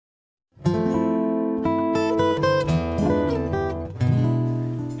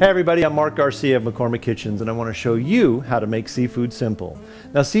Hey everybody, I'm Mark Garcia of McCormick Kitchens, and I want to show you how to make seafood simple.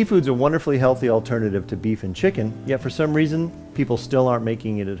 Now, seafood's a wonderfully healthy alternative to beef and chicken, yet for some reason, people still aren't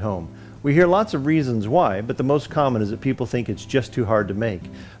making it at home. We hear lots of reasons why, but the most common is that people think it's just too hard to make.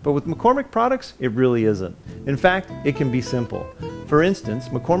 But with McCormick products, it really isn't. In fact, it can be simple. For instance,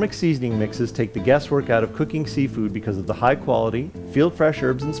 McCormick seasoning mixes take the guesswork out of cooking seafood because of the high quality, field fresh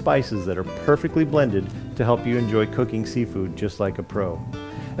herbs and spices that are perfectly blended to help you enjoy cooking seafood just like a pro.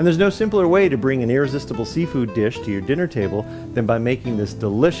 And there's no simpler way to bring an irresistible seafood dish to your dinner table than by making this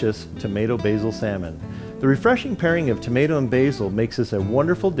delicious tomato basil salmon. The refreshing pairing of tomato and basil makes this a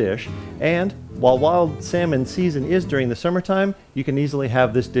wonderful dish, and while wild salmon season is during the summertime, you can easily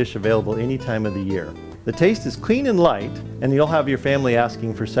have this dish available any time of the year. The taste is clean and light, and you'll have your family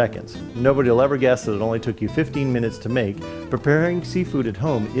asking for seconds. Nobody will ever guess that it only took you 15 minutes to make. Preparing seafood at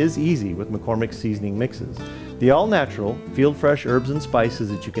home is easy with McCormick seasoning mixes. The all-natural, field-fresh herbs and spices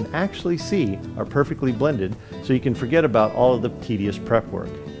that you can actually see are perfectly blended, so you can forget about all of the tedious prep work.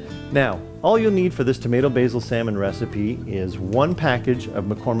 Now, all you'll need for this tomato basil salmon recipe is 1 package of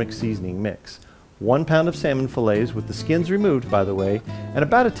McCormick seasoning mix, 1 pound of salmon fillets with the skins removed, by the way, and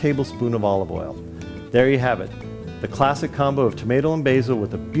about a tablespoon of olive oil. There you have it, the classic combo of tomato and basil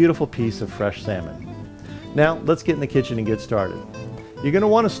with a beautiful piece of fresh salmon. Now, let's get in the kitchen and get started. You're going to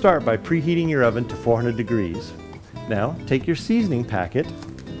want to start by preheating your oven to 400 degrees. Now, take your seasoning packet.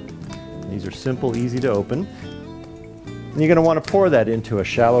 These are simple, easy to open. And you're going to want to pour that into a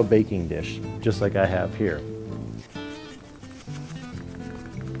shallow baking dish, just like I have here.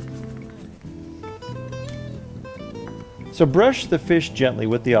 So brush the fish gently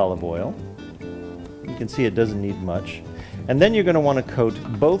with the olive oil. You can see it doesn't need much. And then you're going to want to coat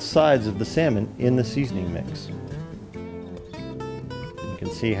both sides of the salmon in the seasoning mix. You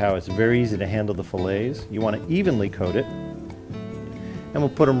can see how it's very easy to handle the fillets. You want to evenly coat it. And we'll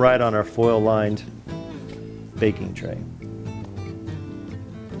put them right on our foil-lined baking tray.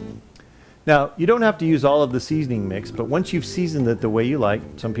 Now, you don't have to use all of the seasoning mix, but once you've seasoned it the way you like,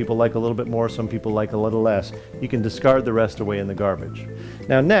 some people like a little bit more, some people like a little less, you can discard the rest away in the garbage.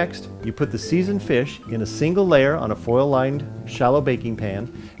 Now next, you put the seasoned fish in a single layer on a foil-lined shallow baking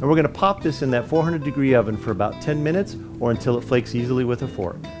pan, and we're going to pop this in that 400-degree oven for about 10 minutes or until it flakes easily with a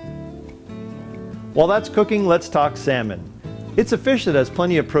fork. While that's cooking, let's talk salmon. It's a fish that has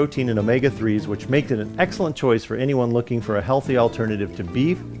plenty of protein and omega-3s, which makes it an excellent choice for anyone looking for a healthy alternative to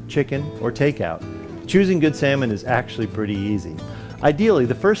beef, chicken, or takeout. Choosing good salmon is actually pretty easy. Ideally,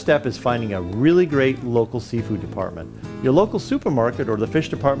 the first step is finding a really great local seafood department. Your local supermarket or the fish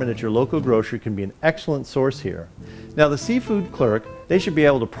department at your local grocery can be an excellent source here. Now, the seafood clerk, they should be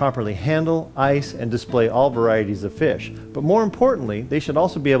able to properly handle, ice, and display all varieties of fish. But more importantly, they should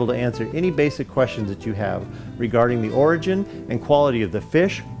also be able to answer any basic questions that you have regarding the origin and quality of the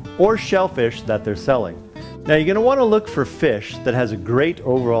fish or shellfish that they're selling. Now, you're going to want to look for fish that has a great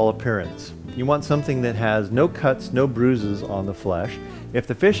overall appearance. You want something that has no cuts, no bruises on the flesh. If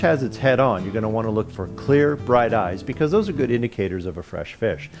the fish has its head on, you're going to want to look for clear, bright eyes because those are good indicators of a fresh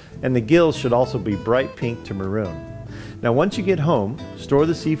fish. And the gills should also be bright pink to maroon. Now, once you get home, store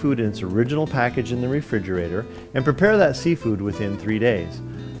the seafood in its original package in the refrigerator and prepare that seafood within 3 days.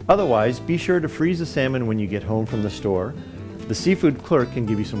 Otherwise, be sure to freeze the salmon when you get home from the store. The seafood clerk can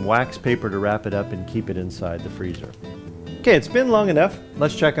give you some wax paper to wrap it up and keep it inside the freezer. Okay, it's been long enough.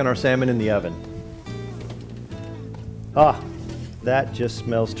 Let's check on our salmon in the oven. Ah, that just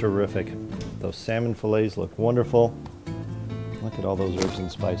smells terrific. Those salmon fillets look wonderful. Look at all those herbs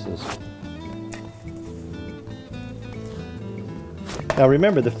and spices. Now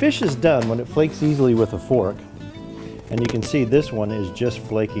remember, the fish is done when it flakes easily with a fork. And you can see this one is just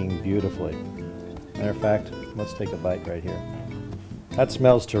flaking beautifully. Matter of fact, let's take a bite right here. That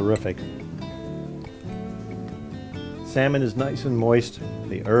smells terrific. Salmon is nice and moist.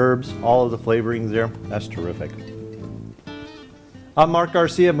 The herbs, all of the flavorings there, that's terrific. I'm Mark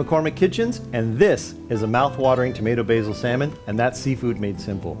Garcia of McCormick Kitchens, and this is a mouth-watering tomato basil salmon, and that's seafood made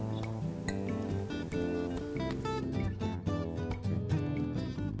simple.